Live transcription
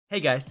Hey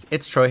guys,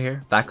 it's Troy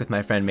here, back with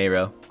my friend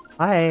Mayro.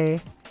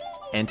 Hi.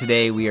 And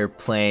today we are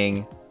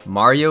playing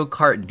Mario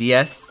Kart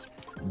DS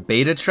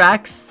beta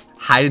tracks,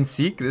 hide and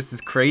seek. This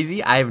is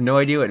crazy. I have no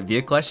idea what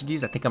vehicle I should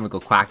use. I think I'm gonna go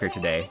Quacker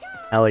today.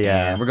 Hell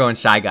yeah. And we're going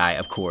Shy Guy,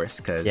 of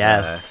course, because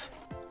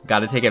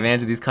gotta take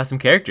advantage of these custom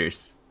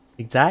characters.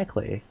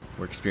 Exactly.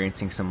 We're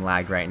experiencing some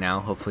lag right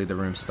now. Hopefully the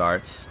room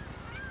starts.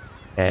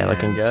 Okay,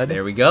 looking good.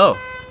 There we go.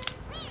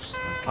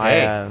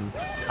 Okay.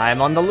 I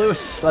am on the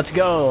loose. Let's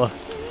go.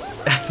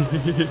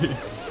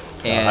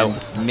 And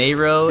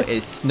Mayro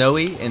is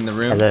Snowy in the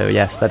room. Hello,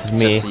 yes, that is me.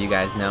 Just so you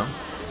guys know.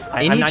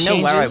 I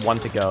know where I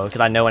want to go,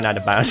 because I know when to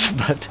bounce,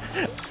 but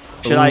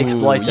should I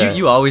exploit it?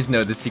 You always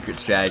know the secret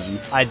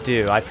strategies. I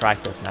do, I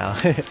practice now.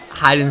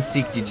 Hide and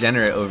seek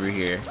degenerate over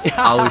here.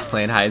 Always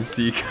playing hide and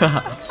seek.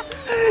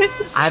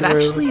 I've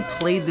actually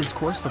played this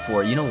course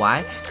before. You know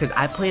why? Because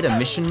I played a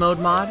mission mode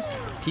mod.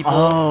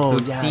 People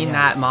who've seen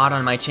that mod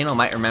on my channel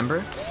might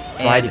remember.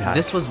 And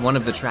this was one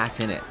of the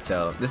tracks in it,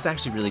 so this is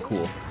actually really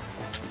cool.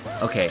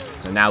 Okay,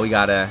 so now we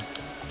gotta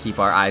keep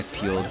our eyes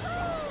peeled.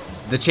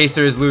 The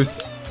chaser is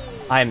loose.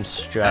 I'm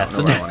stressed. I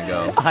don't know where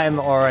I want to go. I'm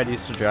already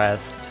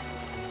stressed.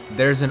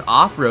 There's an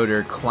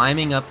off-roader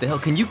climbing up the hill.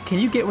 Can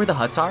you get where the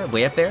huts are?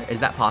 Way up there? Is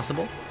that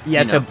possible?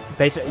 Yeah. So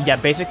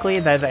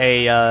basically, there's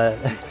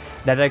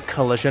a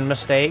collision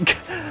mistake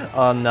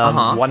on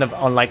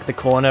like the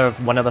corner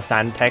of one of the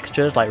sand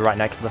textures, like right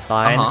next to the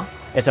sign.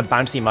 It's a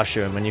bouncy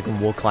mushroom, and you can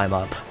wall climb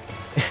up.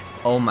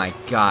 Oh my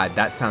god,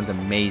 that sounds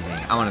amazing.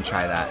 I want to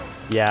try that.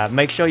 Yeah,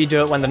 make sure you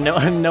do it when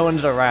no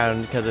one's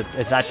around, because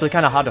it's actually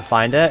kind of hard to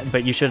find it,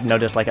 but you should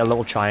notice like a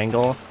little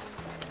triangle.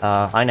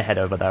 I'm gonna head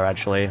over there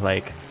actually,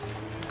 like...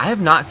 I have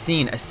not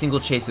seen a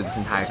single chaser this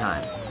entire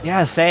time.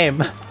 Yeah,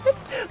 same.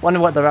 Wonder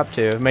what they're up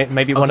to.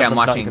 Maybe one of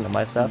them ducks into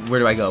my stuff. Where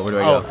do I go? Where do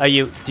I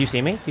go? Do you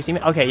see me? Do you see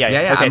me? Okay, yeah.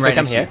 Yeah, okay, I'm so right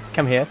come here.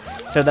 Come here.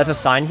 So there's a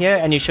sign here,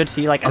 and you should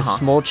see like a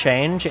small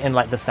change in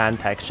like the sand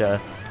texture.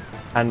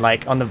 And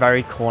like on the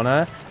very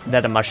corner,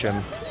 there's a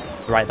mushroom.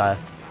 Right there.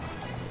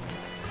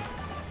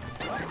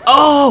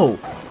 Oh!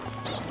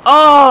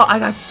 Oh, I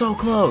got so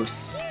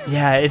close.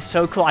 Yeah, it's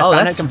so cool. I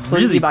found it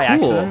completely really by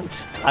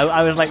accident.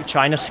 I was like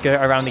trying to skirt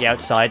around the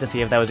outside to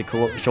see if there was a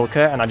cool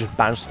shortcut, and I just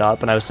bounced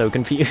up, and I was so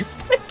confused.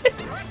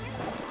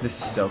 This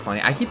is so funny.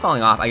 I keep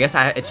falling off. I guess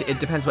it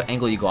depends what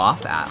angle you go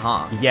off at,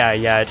 huh?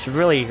 Yeah, it's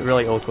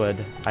really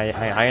awkward. I'm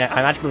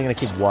actually gonna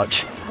keep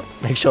watch.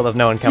 Make sure there's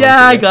no one coming. Yeah,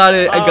 I got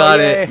it. I got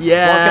it.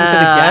 Yeah. Welcome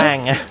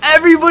to the gang.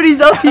 Everybody's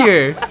up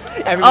here.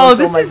 Oh,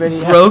 this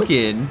is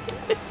broken.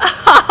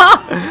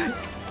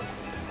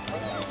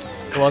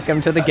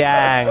 Welcome to the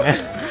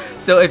gang.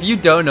 So if you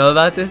don't know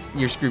about this,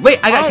 you're screwed. Wait,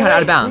 I got counted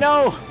out of bounds.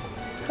 No,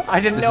 I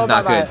didn't know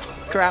about that. This is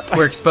not good. Crap.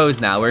 We're exposed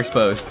now. We're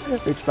exposed.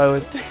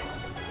 Exposed.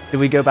 Do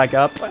we go back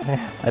up?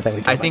 I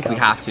think we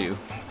have to.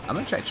 I'm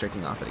gonna try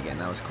tricking off it again.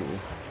 That was cool.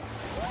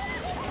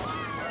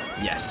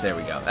 Yes, there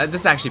we go.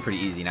 This is actually pretty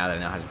easy now that I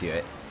know how to do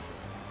it.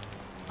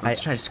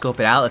 Let's try to scope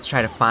it out. Let's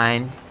try to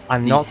find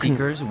these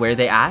seekers. Where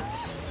they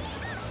at?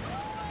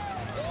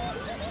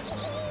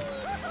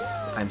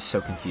 I'm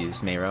so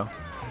confused, Mayro.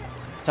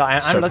 So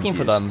I'm looking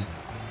for them.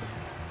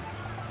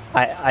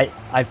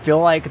 I feel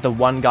like the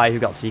one guy who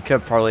got Seeker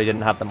probably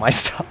didn't have the my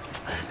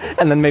stuff.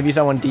 And then maybe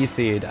someone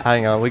DC'd.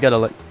 Hang on, we gotta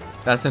look.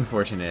 That's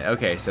unfortunate.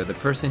 Okay, so the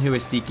person who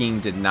was seeking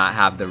did not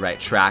have the right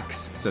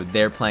tracks, so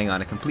they're playing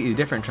on a completely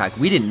different track.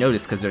 We didn't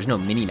notice because there's no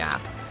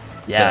mini-map.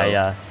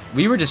 Yeah.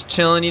 We were just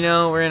chilling, you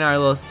know, we're in our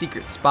little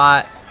secret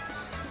spot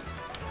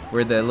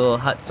where the little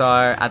huts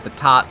are at the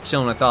top,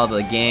 chilling with all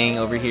the gang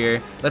over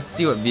here. Let's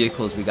see what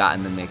vehicles we got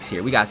in the mix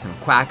here. We got some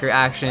Quacker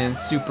action,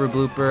 Super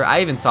Blooper.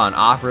 I even saw an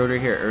off-roader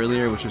here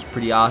earlier, which was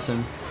pretty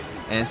awesome.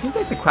 And it seems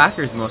like the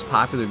Quacker is the most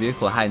popular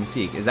vehicle at hide and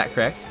seek. Is that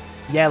correct?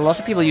 Yeah, lots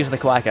of people use the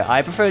Quacker.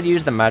 I prefer to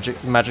use the Magic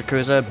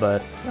Cruiser,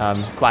 but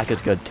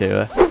Quacker's good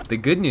too. The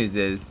good news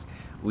is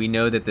we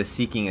know that the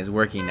seeking is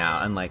working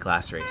now, unlike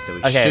last race, so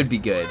we should be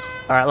good.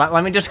 All right,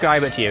 let me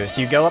describe it to you.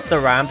 So you go up the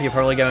ramp, you're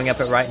probably going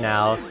up it right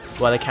now,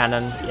 where the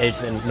cannon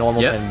is in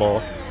normal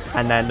pinball.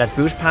 And then the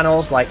boost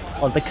panels, like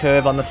on the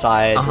curve on the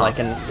side, like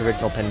in the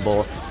original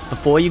pinball.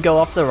 Before you go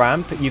off the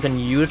ramp, you can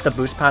use the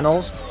boost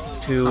panels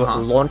to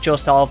launch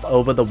yourself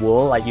over the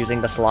wall, like using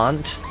the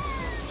slant.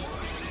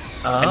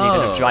 And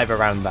you're gonna drive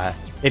around there.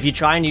 If you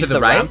try and use the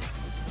ramp,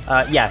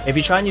 if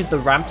you try and use the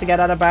ramp to get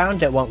out of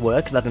bounds, it won't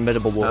work. That's an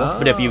invisible wall.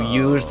 But if you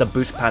use the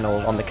boost panel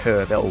on the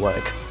curve, it'll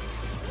work.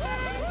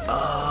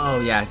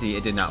 Oh yeah, see,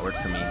 it did not work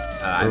for me.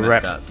 I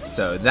messed up.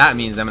 So that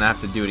means I'm gonna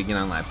have to do it again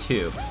on lap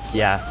 2.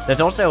 Yeah, there's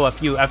also a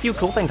few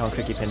cool things on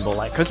Cookie Pinball.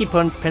 Like Cookie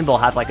Pinball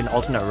has like an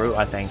alternate route,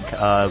 I think,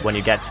 when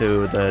you get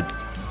to the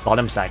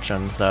bottom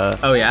section. So.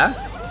 Oh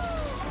yeah.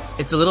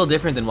 It's a little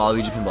different than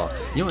Waluigi Pinball.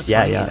 You know what's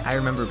funny is I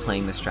remember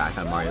playing this track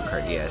on Mario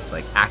Kart DS,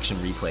 like action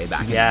replay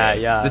back in the day.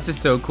 Yeah. This is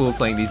so cool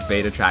playing these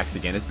beta tracks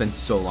again. It's been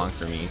so long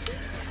for me.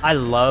 I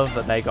love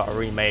that they got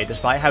remade,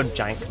 despite how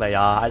jank they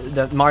are.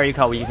 The Mario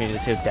Kart Wii community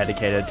is so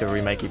dedicated to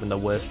remake even the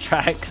worst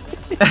tracks.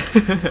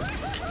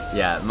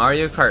 Yeah,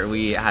 Mario Kart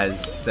Wii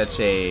has such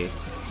a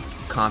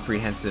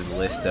comprehensive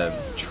list of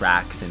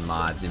tracks and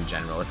mods in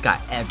general. It's got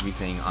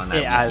everything on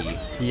that wiki.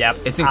 Yep,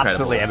 it's incredible.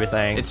 Absolutely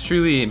everything. It's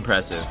truly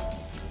impressive.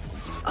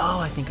 Oh,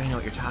 I think I know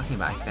what you're talking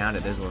about. I found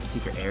it. There's a little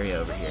secret area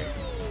over here.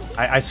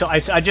 I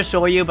just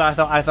saw you, but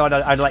I thought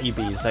I'd let you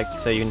be,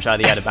 so you can try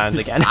the out of bounds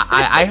again.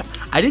 I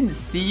didn't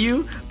see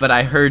you, but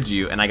I heard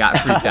you, and I got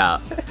freaked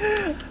out.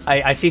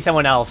 I see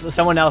someone else.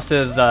 Someone else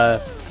is on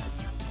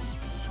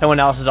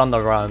the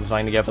run, so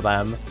I'm gonna go for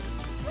them.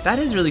 That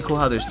is really cool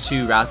how there's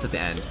 2 routes at the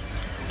end.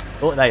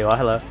 Oh, there you are.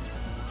 Hello.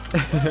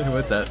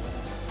 What's up?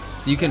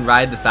 So you can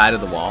ride the side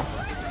of the wall?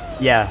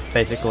 Yeah,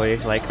 basically.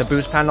 Like, the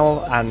boost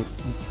panel and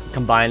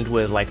combined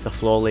with, like, the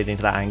floor leading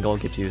to that angle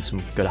gives you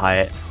some good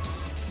height.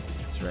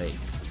 That's right.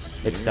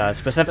 It's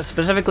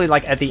specifically,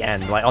 like, at the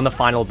end. Like, on the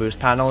final boost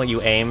panel,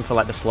 you aim for,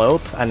 like, the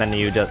slope, and then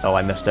you do... Oh,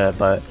 I missed it,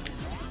 but...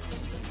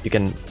 You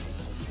can...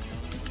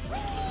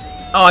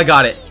 Oh, I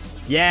got it!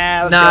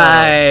 Yeah, let's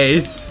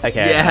nice! Go.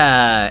 Okay.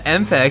 Yeah!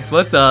 MPEX,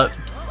 what's up?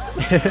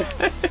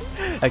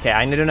 Okay,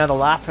 I need another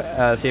lap,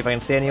 see if I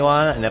can see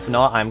anyone, and if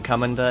not, I'm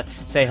coming to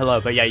say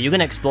hello. But yeah, you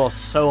can explore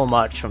so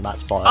much from that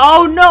spot.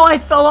 Oh no, I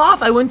fell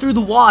off! I went through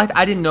the wall.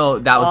 I didn't know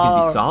that was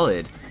gonna be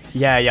solid.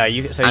 Yeah, I'm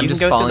you can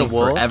just go falling through the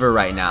walls. forever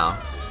right now.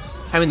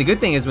 I mean, the good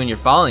thing is when you're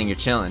falling, you're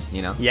chilling,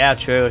 you know? Yeah,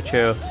 true.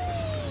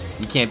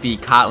 You can't be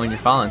caught when you're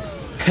falling.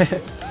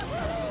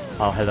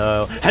 Oh,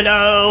 hello.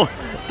 Hello!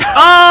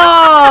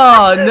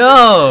 Oh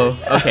no!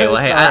 Okay, well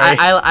hey,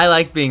 I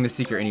like being the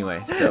seeker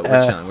anyway, so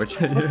we're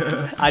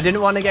chilling. I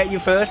didn't want to get you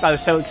first, but I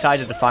was so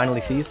excited to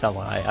finally see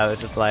someone. I was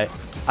just like,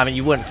 I mean,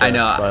 you wouldn't first, I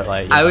know, but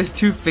like... I was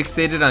too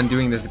fixated on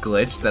doing this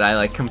glitch that I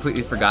like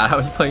completely forgot I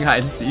was playing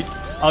hide and seek.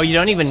 Oh, you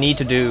don't even need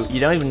to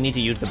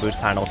use the boost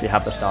panel if you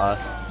have the star.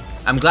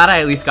 I'm glad I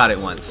at least got it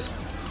once.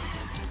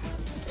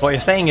 What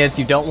you're saying is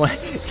you don't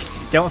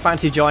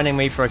fancy joining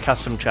me for a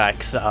custom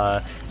tracks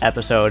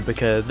episode,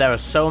 because there are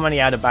so many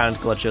out of bounds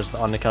glitches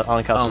on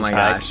custom tracks. Oh my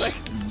gosh.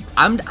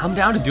 I'm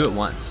down to do it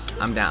once.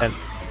 I'm down. And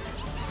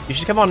you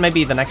should come on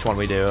maybe the next one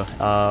we do. We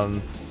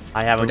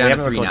haven't to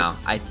 3 now.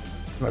 I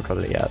haven't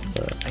recorded it yet.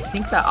 But... I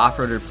think that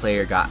off-roader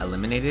player got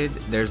eliminated.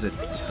 There's a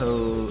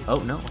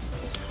oh no.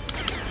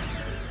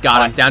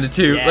 Got him, down to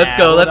 2. Yeah, let's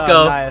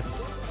go.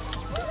 Nice.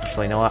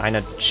 Actually, you know what? I'm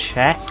gonna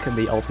check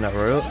the alternate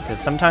route, because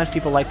sometimes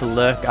people like to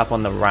lurk up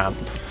on the ramp.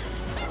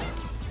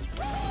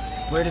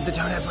 Where did the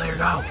Toadhead player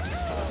go?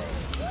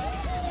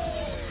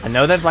 I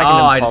know there's like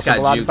an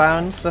impossible out of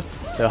bounds,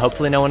 so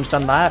hopefully no one's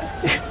done that.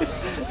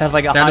 There's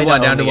like a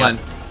down to 1.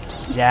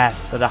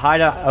 Yes, there's a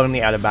hideout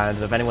only out of bounds.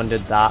 If anyone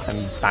did that,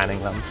 I'm banning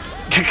them.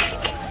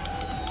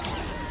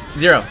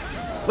 0.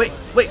 Wait,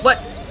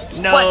 what?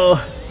 No. What?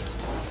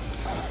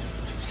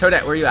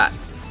 Toadette, where are you at?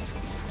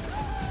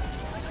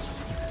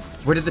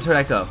 Where did the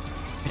Toadette go?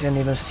 I didn't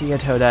even see a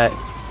Toadette.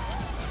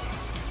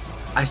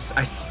 I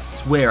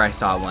swear I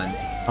saw one.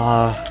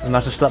 I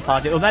must have slept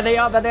past it. Oh, there they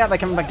are. They're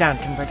coming back down.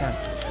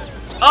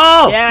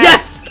 Oh,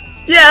 yes!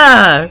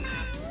 Yeah!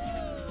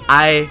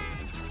 I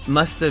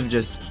must have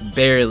just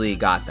barely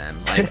got them.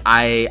 Like,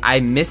 I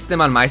missed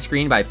them on my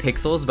screen by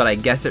pixels, but I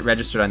guess it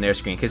registered on their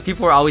screen, because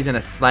people are always in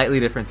a slightly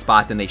different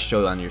spot than they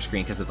show on your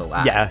screen because of the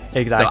lag. Yeah,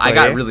 exactly. So I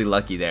got really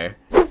lucky there.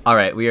 All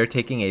right, we are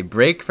taking a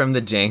break from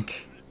the jank,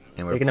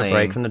 and we're playing a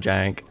break from the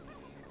jank.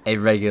 A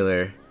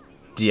regular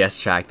DS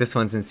track. This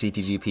one's in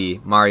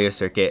CTGP, Mario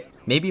Circuit.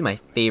 Maybe my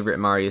favorite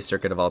Mario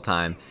Circuit of all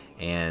time,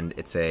 and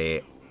it's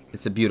a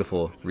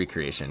beautiful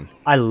recreation.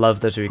 I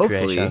love this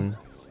recreation.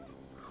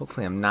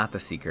 Hopefully I'm not the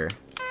seeker.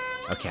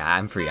 Okay,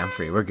 I'm free.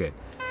 We're good.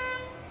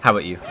 How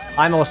about you?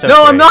 I'm also No,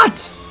 free. I'm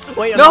not!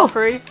 Wait, you're not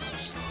free?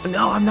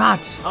 No, I'm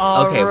not.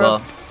 Oh, okay,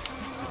 well,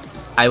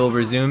 I will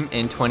resume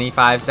in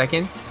 25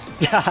 seconds.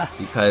 Yeah.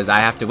 Because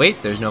I have to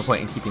wait. There's no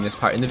point in keeping this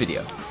part in the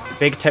video.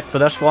 Big tip for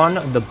this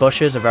one, the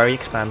bushes are very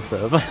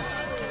expansive.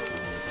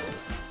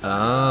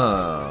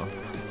 Oh.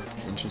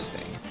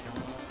 Interesting.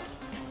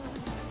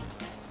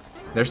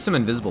 There's some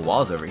invisible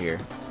walls over here.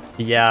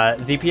 Yeah,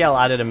 ZPL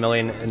added 1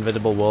 million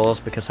invisible walls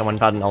because someone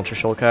had an ultra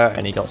shortcut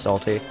and he got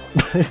salty.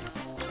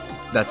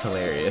 That's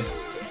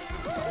hilarious.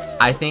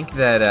 I think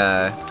that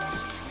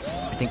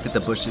the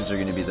bushes are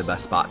going to be the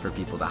best spot for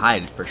people to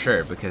hide for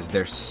sure, because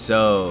they're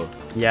so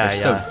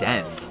so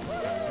dense.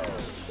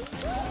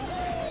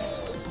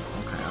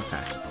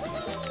 Okay.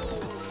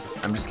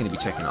 I'm just going to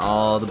be checking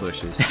all the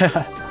bushes.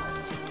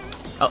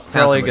 Oh,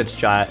 probably a good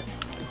strat.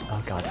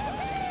 Oh god,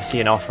 I see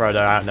an off-roader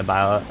out and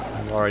about.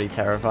 I'm already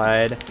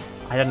terrified.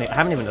 I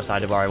haven't even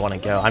decided where I want to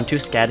go. I'm too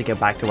scared to go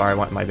back to where I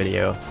want in my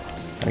video.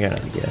 I'm going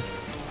to idea.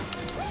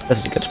 This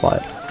is a good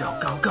spot.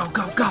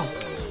 Go.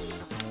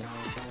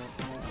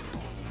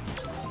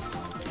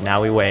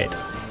 Now we wait.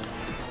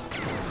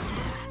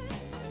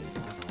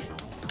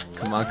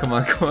 Come on.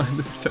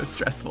 It's so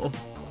stressful.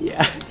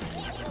 Yeah.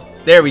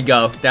 There we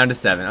go. Down to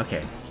 7.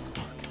 Okay.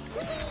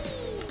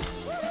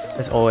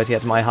 This always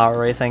gets my heart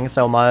racing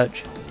so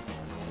much.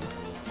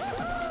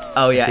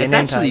 Oh yeah, it's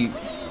actually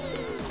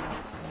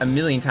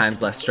 1,000,000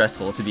 times less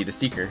stressful to be the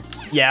seeker.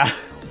 Yeah.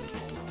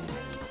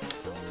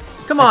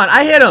 Come on,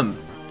 I hit him!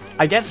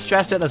 I get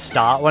stressed at the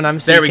start when I'm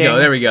seeking.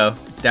 There we go.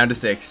 Down to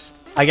 6.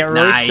 I get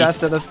really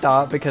stressed at the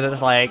start because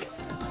it's like,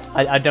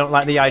 I don't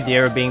like the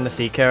idea of being the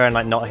Seeker and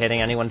like not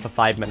hitting anyone for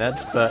 5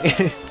 minutes, but...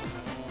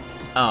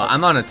 Oh,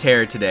 I'm on a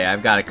tear today.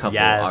 I've got a couple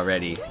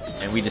already,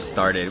 and we just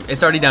started.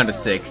 It's already down to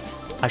 6.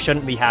 I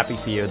shouldn't be happy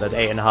for you. There's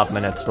 8.5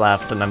 minutes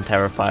left, and I'm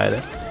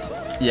terrified.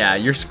 Yeah,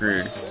 you're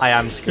screwed. I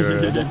am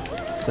screwed.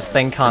 This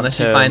thing can't Unless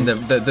you find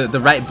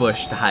the right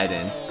bush to hide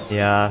in.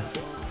 Yeah.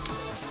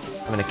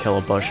 I'm gonna kill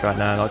a bush right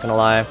now, not gonna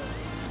lie.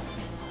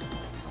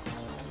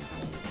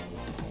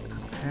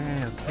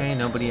 Okay,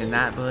 nobody in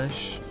that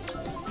bush.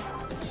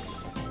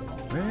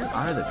 Where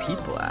are the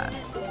people at?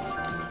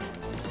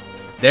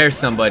 There's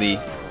somebody.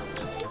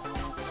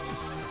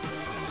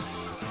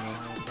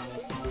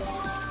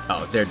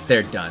 Oh,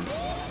 they're done.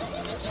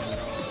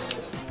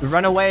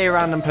 Run away,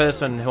 random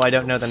person who I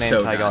don't know the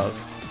name tag of.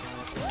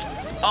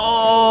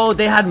 Oh,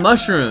 they had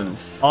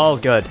mushrooms. Oh,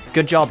 good.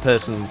 Good job,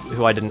 person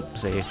who I didn't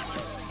see.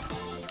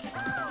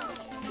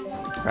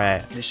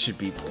 Right. This should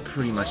be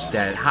pretty much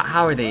dead.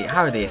 How are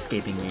they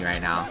escaping me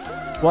right now?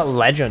 What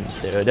legends,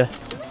 dude?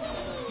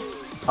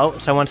 Oh,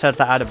 someone said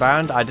that out of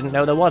bounds. I didn't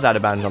know there was out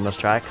of bounds on this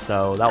track,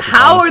 so that'll be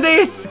How fun. are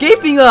they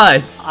escaping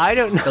us? I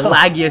don't know. The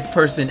laggiest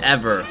person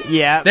ever.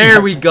 Yeah.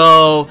 There we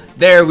go.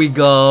 There we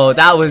go.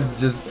 That was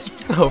just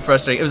so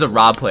frustrating. It was a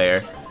Rob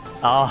player.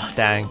 Oh,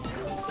 dang.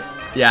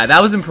 Yeah,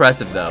 that was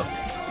impressive though.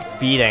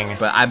 Beating.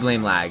 But I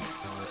blame lag.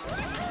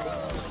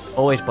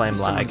 Always blame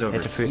lag.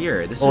 Someone's over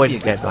here. This Always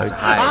would be a good spot to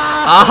hide.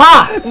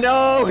 Aha!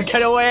 No!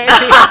 Get away!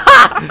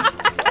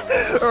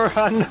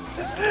 Run!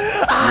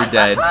 You're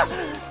dead.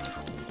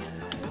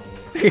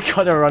 I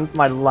gotta run for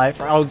my life.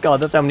 Oh god,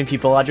 there's so many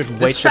people. I just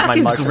wasted my This track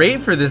is mushroom.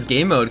 great for this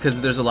game mode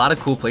because there's a lot of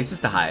cool places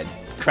to hide.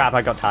 Crap,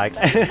 I got tagged.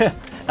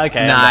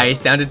 Okay. Nice.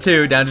 Down to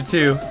 2. Down to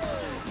 2.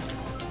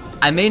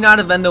 I may not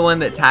have been the one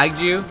that tagged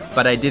you,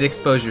 but I did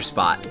expose your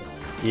spot.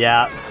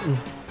 Yeah.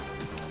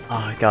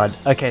 Oh god.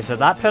 Okay, so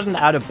that person's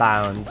out of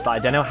bounds, but I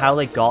don't know how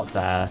they got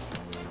there.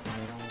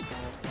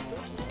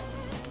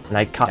 And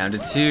I can't... Down to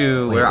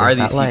 2. Wait, where are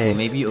these people? like...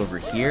 Maybe over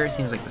here? It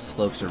seems like the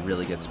slopes are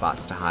really good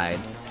spots to hide.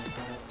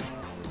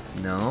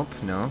 Nope.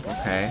 Nope.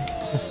 Okay.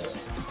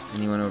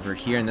 Anyone over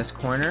here in this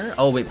corner?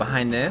 Oh, wait.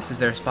 Behind this? Is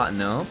there a spot?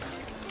 Nope.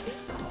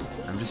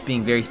 I'm just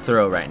being very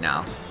thorough right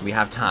now. We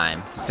have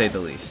time, to say the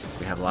least.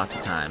 We have lots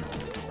of time.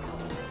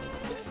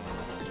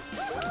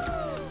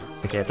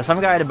 Okay, if there's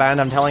some guy out of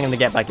bound, I'm telling him to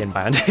get back in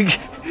bound.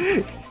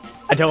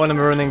 I don't want him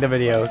ruining the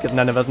video, because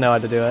none of us know how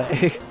to do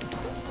it.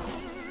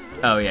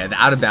 Oh yeah, the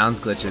out of bounds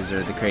glitches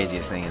are the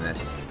craziest thing in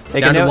this.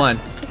 They Down can to do, 1.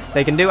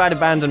 They can do out of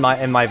bounds in my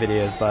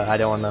videos, but I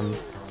don't want them.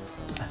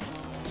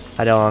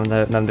 I don't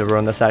want them to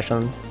ruin the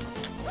session.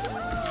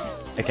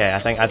 Okay, I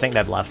think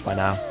they've left by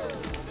now.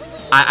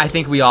 I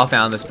think we all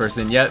found this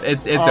person. Yep,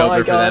 it's Oh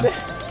over for them.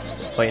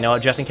 Wait, you know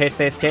what? Just in case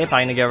they escape,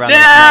 I'm gonna go around.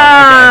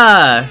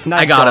 Yeah! Okay.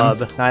 Nice I got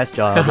job. him. Nice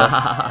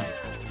job.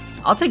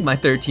 I'll take my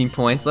 13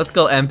 points. Let's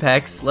go,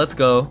 MPEX. Let's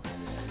go.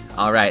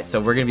 All right, so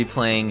we're gonna be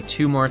playing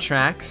 2 more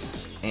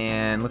tracks,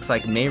 and looks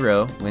like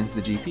Mayro wins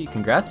the GP.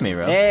 Congrats,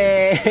 Mayro.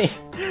 Hey,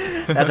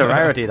 that's a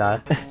rarity, though.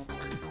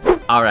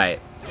 All right,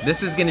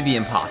 this is gonna be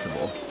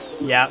impossible.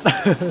 Yeah.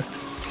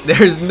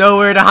 There's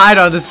nowhere to hide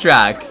on this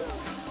track.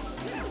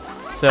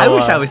 So, I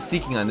wish I was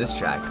seeking on this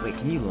track. Wait,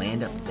 can you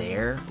land up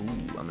there?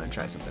 Ooh, I'm gonna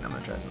try something.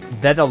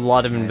 There's a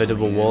lot of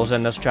invisible walls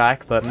in this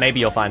track, but maybe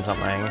you'll find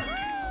something.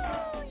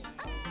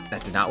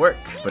 That did not work,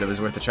 but it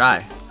was worth a try.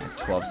 I have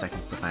 12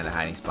 seconds to find a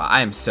hiding spot. I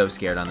am so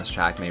scared on this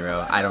track,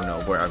 Mayro. I don't know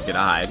where I'm gonna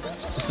hide.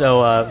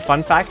 So,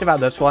 fun fact about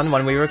this one,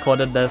 when we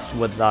recorded this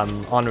with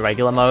on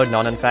regular mode,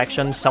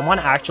 non-infection, someone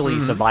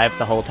actually survived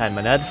the whole 10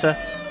 minutes.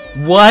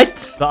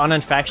 What? But on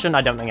infection,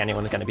 I don't think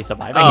anyone's going to be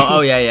surviving.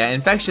 Oh yeah.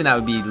 Infection, that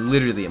would be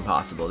literally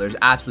impossible. There's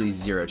absolutely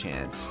 0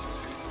 chance.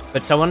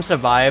 But someone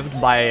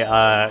survived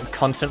by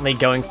constantly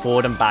going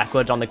forward and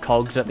backwards on the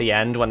cogs at the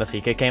end when the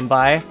Seeker came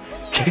by.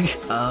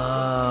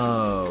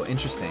 Oh,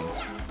 interesting.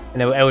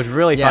 And it was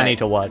really funny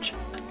to watch.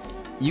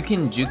 You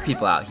can juke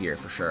people out here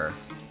for sure.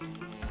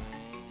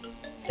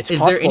 It's Is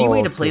there any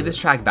way to play this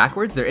track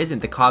backwards? There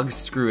isn't. The cogs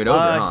screw it over,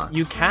 huh?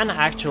 You can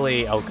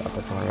actually... Oh god,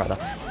 there's someone right up.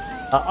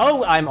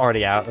 Oh, I'm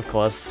already out, of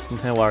course.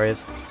 No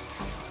worries.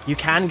 You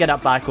can get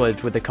up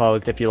backwards with the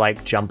cogs if you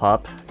like jump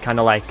up, kind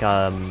of like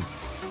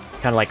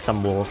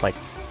some walls, like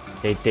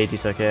Daisy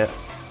Circuit.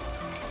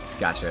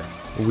 Gotcha.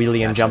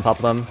 Wheelie and jump up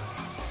them.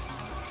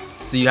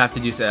 So you have to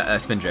do a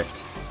spin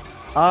drift.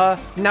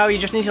 No, you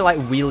just need to like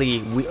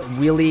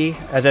wheelie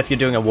as if you're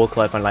doing a wall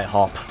clip and like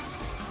hop.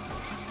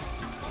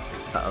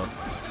 Uh-oh.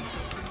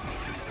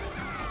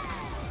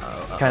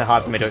 Kind of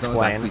hard for me to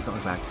explain. Please don't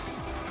look back.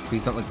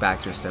 Please don't look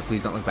back, Drista.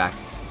 Please don't look back.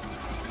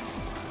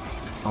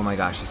 Oh my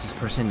gosh, is this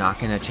person not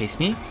gonna chase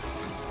me?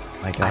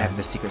 My God. I have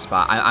the secret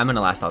spot. I'm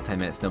gonna last all 10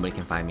 minutes. Nobody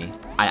can find me.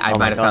 I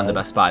might have found the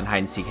best spot in hide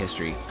and seek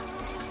history.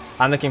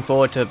 I'm looking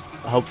forward to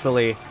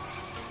hopefully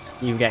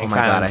you getting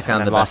found. Oh my God, I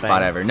found the best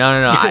spot ever.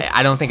 No.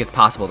 I don't think it's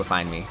possible to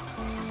find me.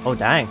 Oh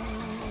dang.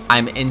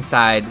 I'm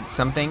inside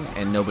something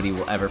and nobody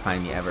will ever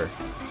find me ever.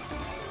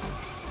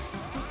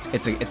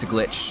 It's a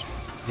glitch.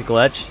 It's a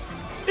glitch.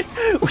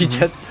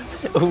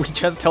 We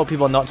just told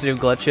people not to do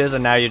glitches,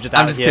 and now you're just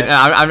I'm just kidding.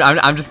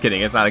 I'm just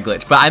kidding. It's not a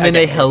glitch, but I'm in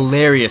a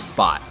hilarious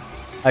spot.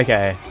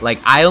 Okay. Like,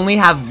 I only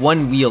have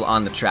one wheel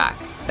on the track.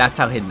 That's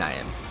how hidden I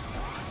am.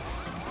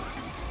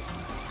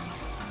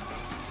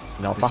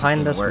 Not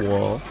behind this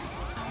wall.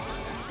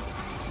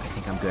 I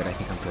think I'm good. I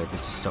think I'm good.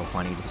 This is so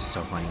funny. This is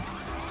so funny.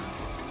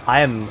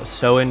 I am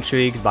so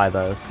intrigued by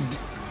this.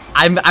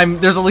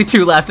 There's only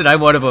 2 left, and I'm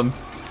one of them.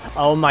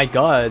 Oh my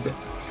god.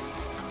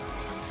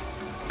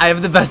 I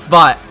have the best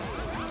spot.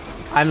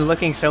 I'm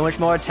looking so much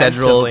more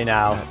attentively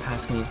now.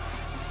 Pass me.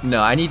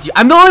 No, I need you.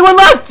 I'm the only one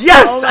left!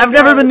 Yes! Oh I've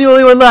never been the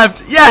only one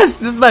left. Yes!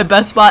 This is my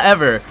best spot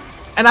ever.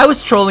 And I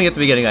was trolling at the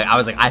beginning. Like, I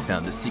was like, I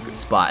found this secret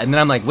spot. And then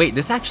I'm like, wait,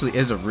 this actually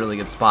is a really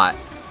good spot.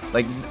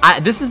 Like,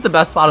 this is the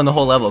best spot on the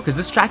whole level because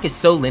this track is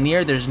so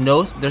linear. There's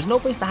no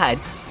place to hide.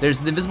 There's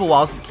the invisible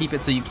walls to keep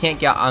it so you can't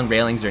get on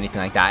railings or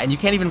anything like that. And you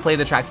can't even play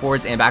the track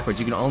forwards and backwards.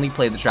 You can only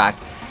play the track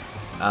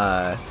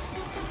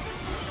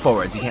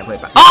forwards. You can't play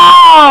it back.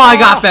 Oh, I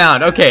got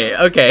found. Okay.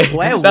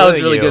 Where that was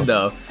were really you? good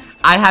though.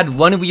 I had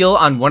one wheel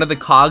on one of the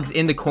cogs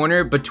in the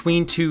corner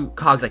between 2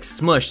 cogs, like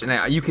smushed,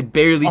 and you could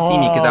barely see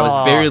me because I was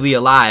barely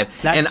alive.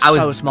 That's and I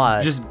was so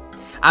smart.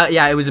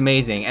 Yeah, it was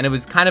amazing, and it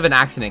was kind of an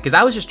accident because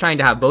I was just trying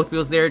to have both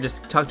wheels there,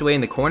 just tucked away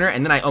in the corner,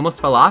 and then I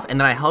almost fell off, and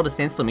then I held a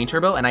standstill main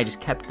turbo, and I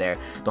just kept there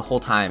the whole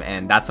time,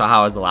 and that's how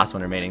I was the last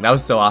one remaining. That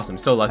was so awesome,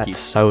 so lucky. That's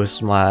so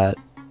smart.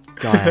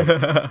 Go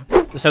ahead.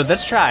 So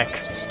this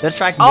track.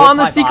 Oh, I'm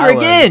the seeker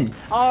again.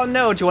 Oh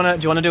no, do you wanna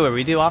do a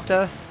redo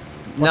after?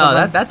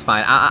 No, that's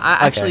fine. I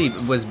actually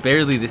was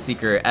barely the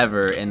seeker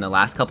ever in the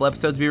last couple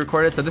episodes we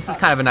recorded, so this is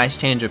kind of a nice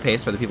change of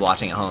pace for the people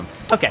watching at home.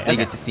 Okay. They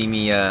get to see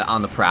me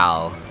on the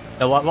prowl.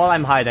 So while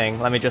I'm hiding,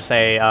 let me just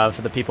say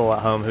for the people at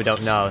home who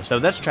don't know. So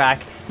this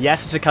track,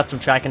 yes, it's a custom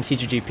track in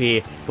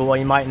CGGP, but what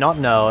you might not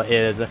know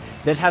is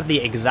this has the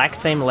exact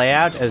same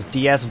layout as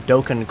DS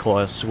Dokkan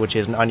Course, which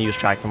is an unused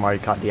track from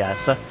Mario Kart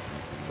DS.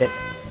 It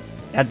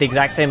had the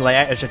exact same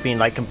layout, it's just been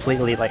like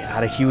completely, like,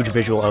 had a huge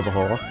visual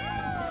overhaul.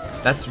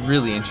 That's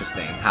really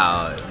interesting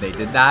how they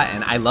did that,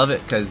 and I love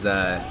it because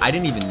I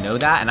didn't even know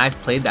that, and I've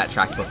played that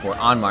track before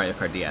on Mario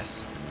Kart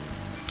DS.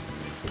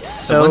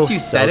 So once you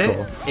said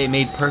cool. it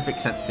made perfect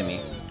sense to me.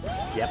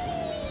 Yep.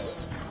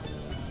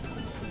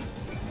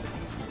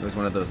 It was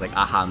one of those like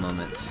aha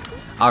moments.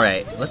 All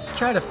right, let's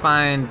try to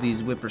find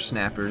these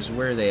whippersnappers.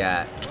 Where are they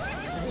at?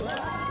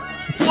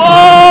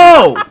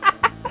 Whoa!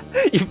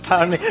 You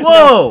found me.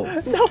 Whoa!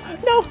 No,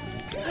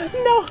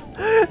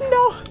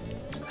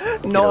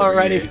 not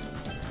already. Here.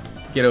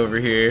 Get over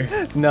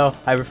here. No,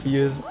 I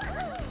refuse.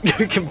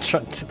 I'm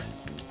trying to...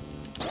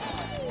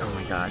 Oh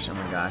my gosh, oh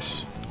my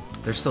gosh.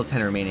 There's still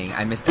 10 remaining.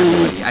 I missed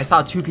everybody. I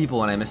saw 2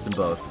 people and I missed them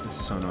both. This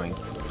is so annoying.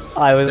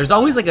 There's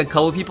always like a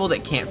couple people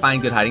that can't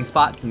find good hiding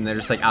spots and they're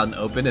just like out in the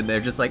open and they're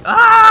just like,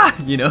 ah,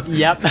 you know?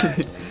 Yep.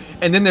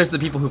 And then there's the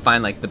people who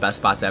find like the best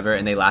spots ever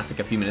and they last like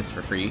a few minutes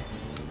for free.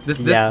 This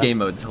game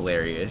mode's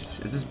hilarious.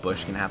 Is this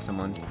bush gonna have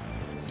someone?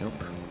 Nope.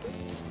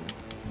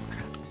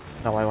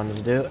 Not what I wanted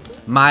to do.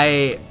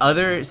 My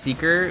other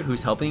seeker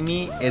who's helping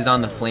me is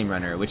on the Flame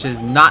Runner, which is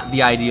not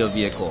the ideal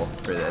vehicle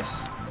for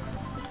this.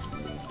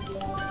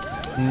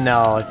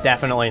 No,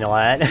 definitely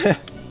not.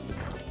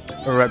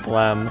 Rip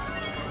Lem.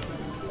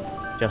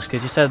 Just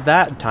because you said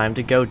that, time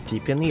to go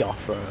deep in the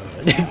off-road.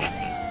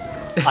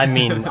 I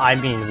mean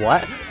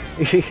what?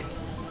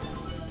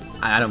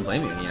 I don't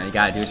blame you. You know, you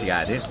gotta do what you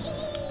gotta do.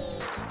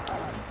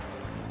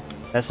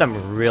 There's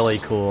some really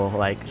cool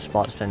like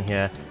spots in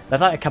here. There's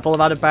like a couple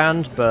of out of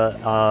bounds, but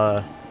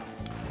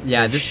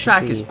yeah, this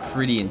track is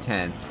pretty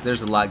intense.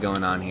 There's a lot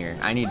going on here.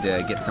 I need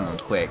to get someone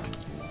quick.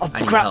 Oh, I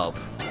need crap. help.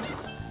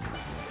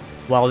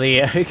 Well,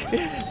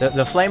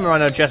 the Flame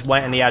Runner just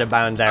went in the out of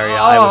bounds area.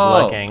 I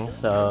was looking,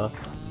 so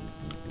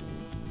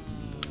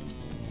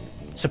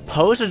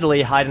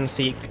supposedly hide and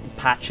seek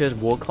patches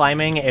wall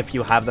climbing if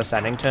you have the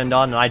setting turned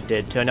on, and I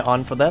did turn it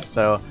on for this,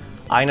 so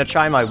I'm gonna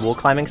try my wall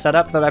climbing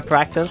setup that I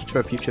practiced for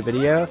a future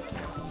video,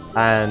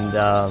 and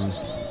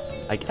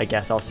I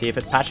guess I'll see if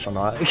it's patched or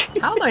not.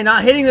 How am I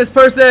not hitting this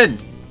person?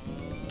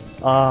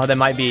 Oh, there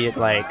might be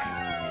like,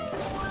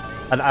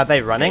 are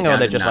they running or are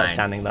they just like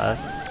standing there?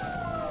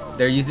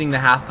 They're using the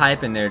half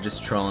pipe and they're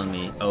just trolling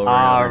me over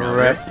and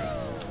over and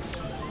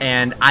over.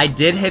 And I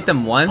did hit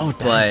them once,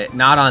 but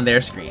not on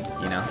their screen,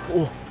 you know?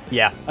 Ooh.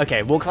 Yeah,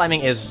 okay, wall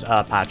climbing is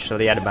patched, so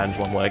the edit bands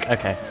won't work.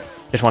 Okay,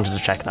 just wanted to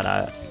check that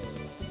out.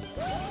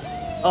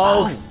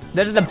 Oh,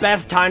 this is the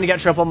best time to get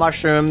triple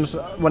mushrooms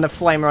when the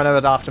Flame Runner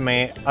is after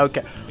me.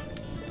 Okay.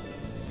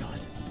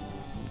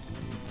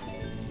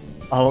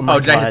 Oh my god. Oh,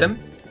 did I hit them?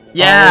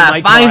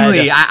 Yeah,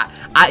 finally!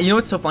 You know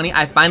what's so funny?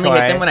 I finally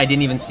hit them when I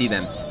didn't even see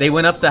them. They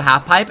went up the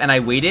half pipe and I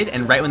waited,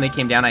 and right when they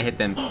came down, I hit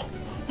them.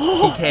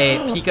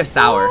 Pika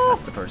Sour,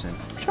 that's the person.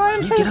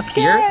 I'm so get up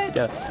scared.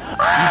 here? You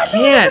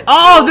can't!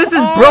 Oh, this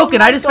is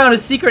broken! I just found a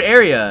secret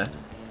area.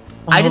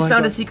 I just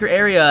found a secret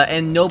area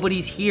and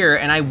nobody's here,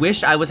 and I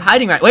wish I was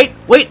hiding right.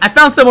 Wait! I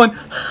found someone!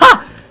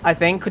 Ha! I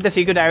think the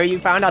secret area you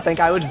found, I think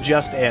I was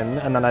just in,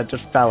 and then I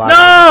just fell out.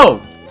 No!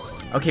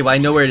 Okay, well I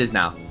know where it is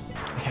now.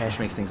 Okay. Which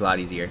makes things a lot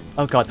easier.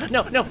 Oh god.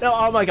 No, no, no.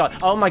 Oh my god.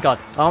 Oh my god.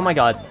 Oh my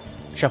god.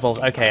 Shuffles.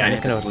 Okay, I'm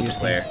just gonna use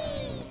player.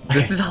 Okay.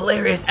 This is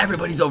hilarious.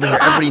 Everybody's over here.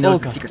 Everybody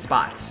knows the secret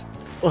spots.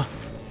 Oh.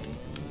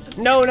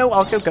 No, no,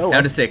 I'll go.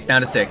 Down to 6.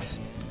 Down to 6.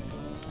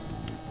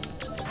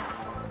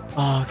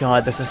 Oh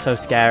god, this is so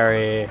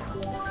scary.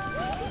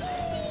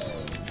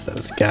 So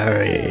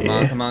scary. Come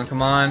on, come on,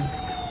 come on.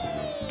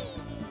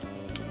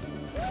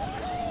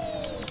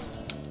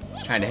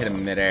 Trying to hit him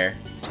in midair.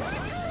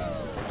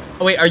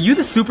 Oh wait, are you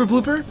the super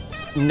blooper?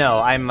 No,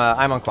 I'm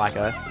on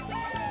Quacker.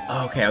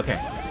 Oh, okay, okay.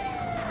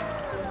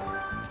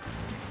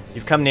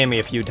 You've come near me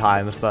a few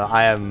times, but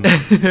I am.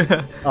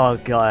 Oh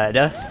god.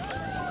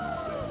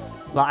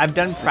 Like, I've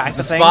done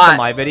practicing for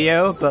my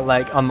video, but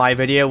like on my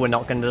video we're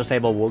not going to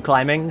disable wall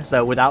climbing,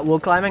 so without wall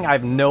climbing I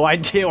have no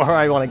idea where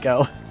I want to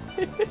go.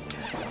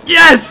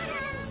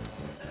 Yes!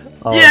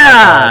 Oh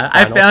yeah! God,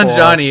 I found 4.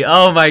 Johnny.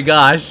 Oh my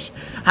gosh.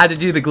 Had to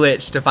do the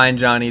glitch to find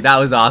Johnny. That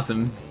was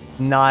awesome.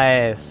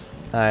 Nice.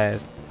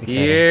 Nice. Okay.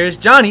 Here's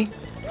Johnny.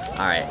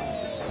 Alright.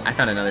 I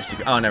found another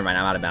secret. Oh, never mind.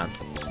 I'm out of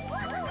bounds.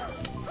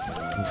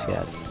 I'm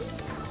scared.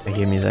 I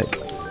hear music.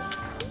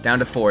 Down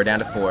to 4. Down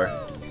to 4.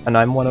 And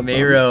I'm one of them.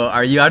 Mayro,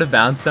 are you out of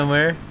bounds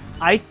somewhere?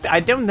 I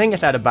don't think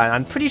it's out of bounds.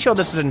 I'm pretty sure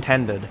this is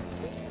intended.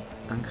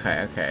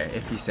 Okay, okay.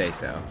 If you say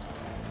so.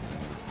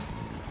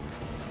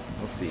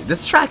 We'll see.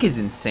 This track is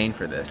insane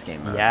for this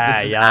game mode. Yeah,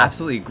 this is yeah.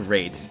 absolutely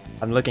great.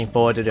 I'm looking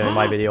forward to doing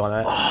my video on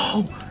it.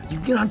 Oh, you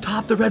get on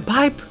top of the red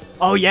pipe.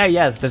 Oh yeah,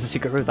 yeah. There's a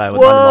secret route there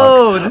with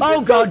Whoa, this is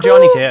oh god, so cool.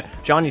 Johnny's here.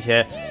 Johnny's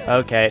here.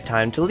 Okay,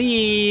 time to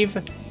leave.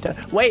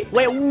 Wait,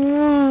 wait.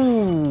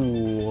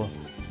 Ooh.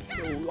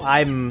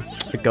 I'm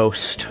a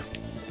ghost.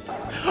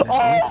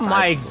 Oh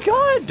my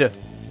god!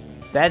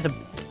 There's a.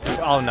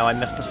 Oh no, I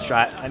missed the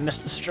strat. I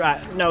missed the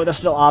strat. No, they're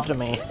still after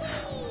me.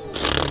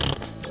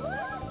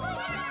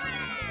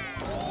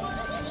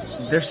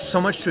 There's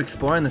so much to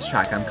explore in this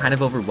track. I'm kind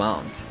of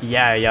overwhelmed.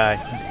 Yeah, yeah.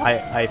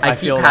 I keep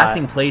feel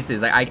passing that.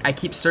 places. I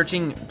keep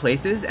searching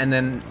places, and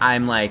then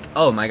I'm like,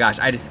 oh my gosh,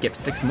 I just skipped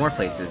 6 more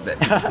places that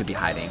people could be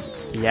hiding.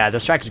 Yeah,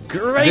 this track's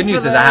great. The good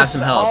news is I have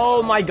some help.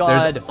 Oh my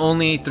god. There's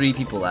only 3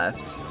 people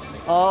left.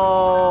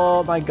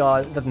 Oh my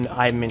god. Doesn't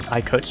I mean I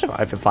could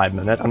survive for 5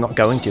 minutes. I'm not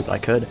going to, but I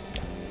could.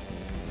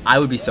 I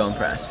would be so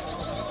impressed.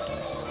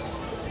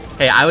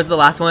 Hey, I was the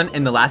last one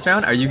in the last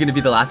round. Are you going to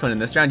be the last one in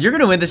this round? You're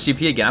going to win this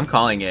GP again. I'm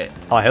calling it.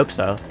 Oh, I hope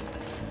so.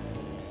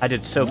 I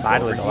did so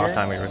badly the last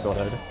time we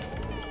recorded.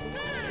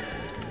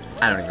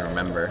 I don't even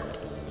remember,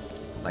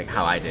 like,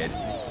 how I did.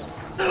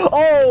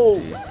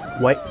 Oh! Let's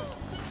see. Wait.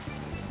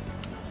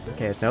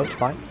 Okay, no, it's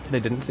fine.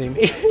 They didn't see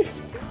me.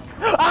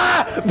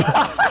 Ah!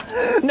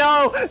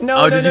 No,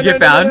 no. Oh, did you get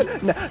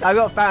found? No, I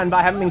got found, but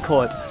I haven't been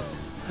caught.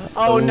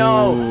 Oh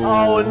no!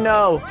 Oh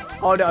no!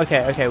 Oh no!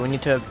 Okay, okay. We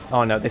need to.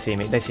 Oh no! They see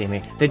me. They see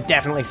me. They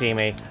definitely see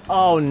me.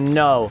 Oh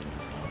no!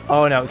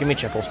 Oh no! Give me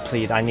triples,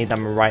 please. I need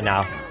them right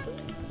now.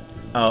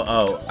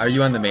 Oh, are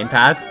you on the main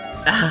path?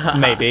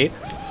 Maybe.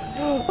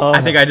 Oh.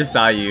 I think I just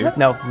saw you.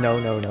 No, no,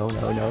 no, no,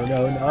 no, no,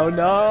 no, no,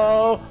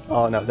 no.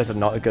 Oh no! This is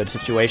not a good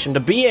situation to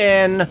be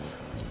in.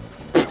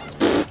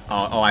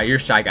 Oh, you're a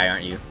shy guy,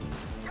 aren't you?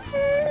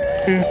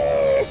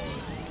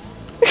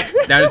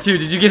 Down to 2.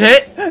 Did you get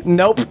hit?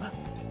 Nope.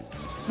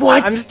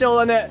 What? I'm still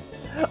in it.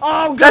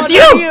 Oh god, that's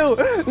you!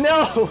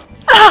 No.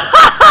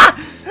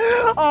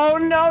 Oh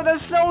no,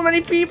 there's so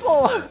many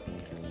people.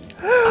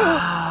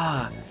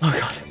 Oh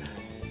god.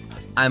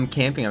 I'm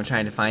camping. I'm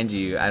trying to find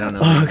you. I don't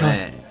know Oh where you god.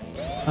 went.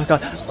 Oh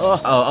god.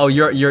 Oh,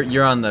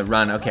 you're on the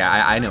run. Okay,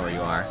 I know where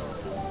you are.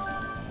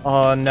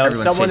 Oh no,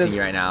 Everyone's someone chasing is.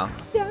 you right now.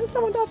 Yeah,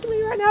 someone's after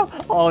me right now.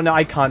 Oh no,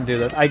 I can't do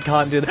this. I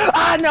can't do this.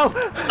 Ah no!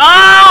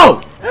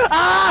 Oh!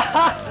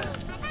 Ah!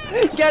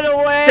 Get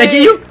away! Did I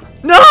get you?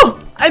 No!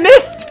 I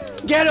missed!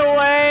 Get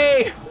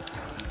away!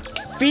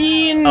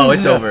 Fiends! Oh,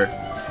 it's over.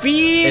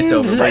 Fiends! It's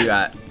over. Where you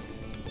at?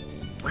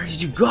 Where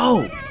did you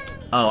go?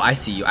 Oh, I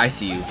see you. I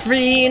see you.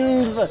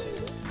 Fiends!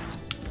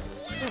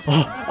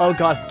 Oh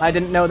god, I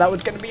didn't know that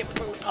was gonna be a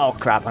boot. Oh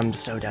crap, I'm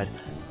so dead.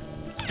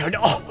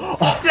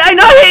 Oh. Did I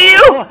not hit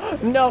you? Oh,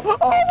 no!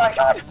 Oh my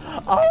god!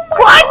 Oh my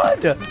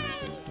What? god!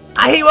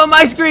 I hit you on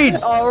my screen.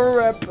 Oh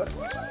rip!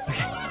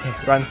 Okay,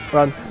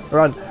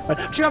 run!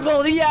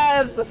 Triple,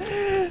 yes!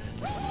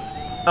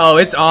 Oh,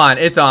 it's on.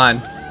 It's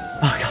on.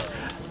 Oh god.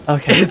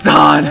 Okay. It's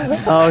on.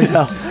 Oh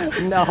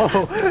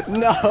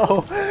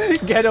no!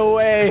 Get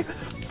away!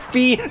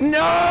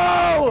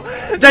 No!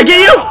 Did I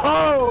get you?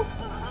 Oh!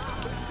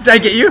 Did I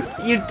get you?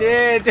 You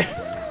did!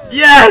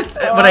 Yes!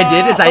 What I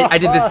did is I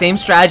did the same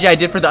strategy I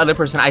did for the other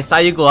person. I saw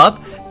you go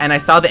up, and I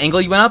saw the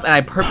angle you went up, and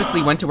I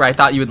purposely went to where I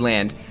thought you would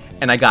land,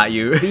 and I got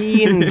you.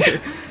 Fiend!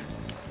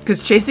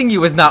 Because chasing you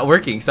was not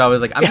working, so I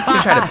was like, I'm just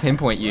gonna try to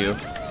pinpoint you.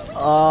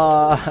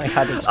 I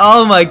had to.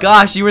 Oh my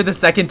gosh, you were the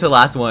second to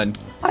last one.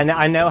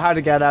 I know how to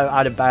get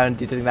out of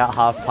bounds using that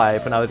half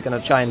pipe, and I was gonna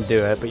try and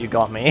do it, but you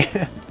got me.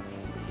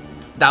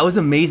 That was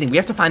amazing. We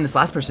have to find this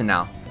last person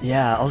now.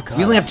 Yeah. Oh god.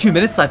 We only have 2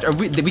 minutes left, or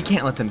we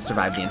can't let them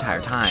survive the entire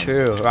time.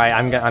 True. Right.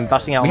 I'm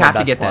busting out. We my have to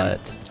best get them.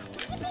 spot.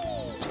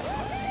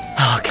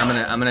 Oh god.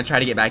 I'm gonna try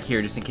to get back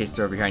here just in case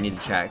they're over here. I need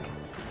to check.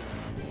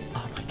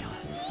 Oh my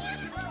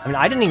I mean,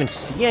 I didn't even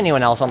see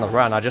anyone else on the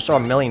run. I just saw a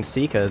million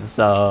Seekers,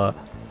 so...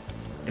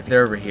 If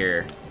they're over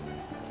here,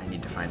 I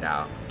need to find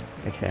out.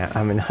 Okay,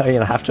 I mean, I'm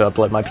gonna have to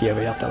upload my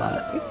POV after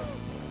that.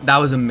 That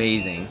was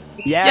amazing.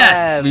 Yes!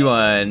 Yes, we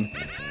won.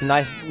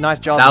 Nice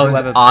job. That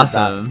was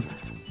awesome.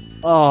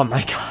 Oh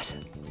my god.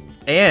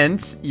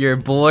 And your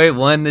boy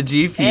won the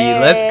GP. Hey!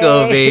 Let's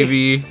go,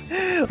 baby.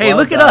 Hey, Well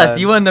look at done. us.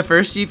 You won the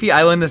first GP,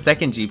 I won the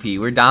second GP.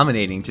 We're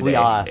dominating today.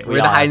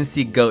 We're the hide and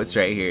seek goats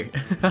right here.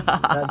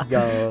 Let's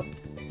go.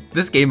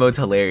 This game mode's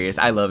hilarious.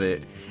 I love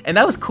it. And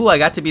that was cool. I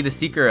got to be the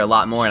Seeker a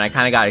lot more, and I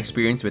kind of got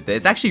experience with it.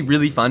 It's actually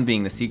really fun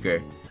being the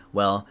Seeker.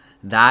 Well,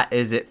 that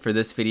is it for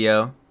this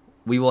video.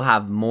 We will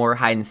have more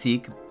hide and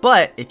seek,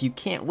 but if you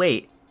can't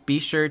wait, be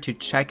sure to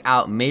check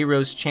out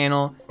Mayro's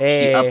channel. Hey.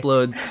 She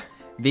uploads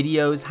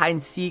videos, hide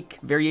and seek,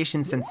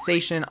 variation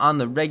sensation on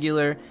the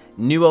regular,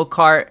 Nuo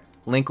Kart.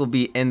 Link will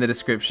be in the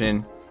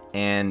description.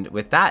 And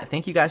with that,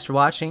 thank you guys for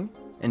watching.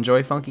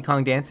 Enjoy Funky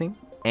Kong dancing,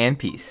 and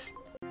peace.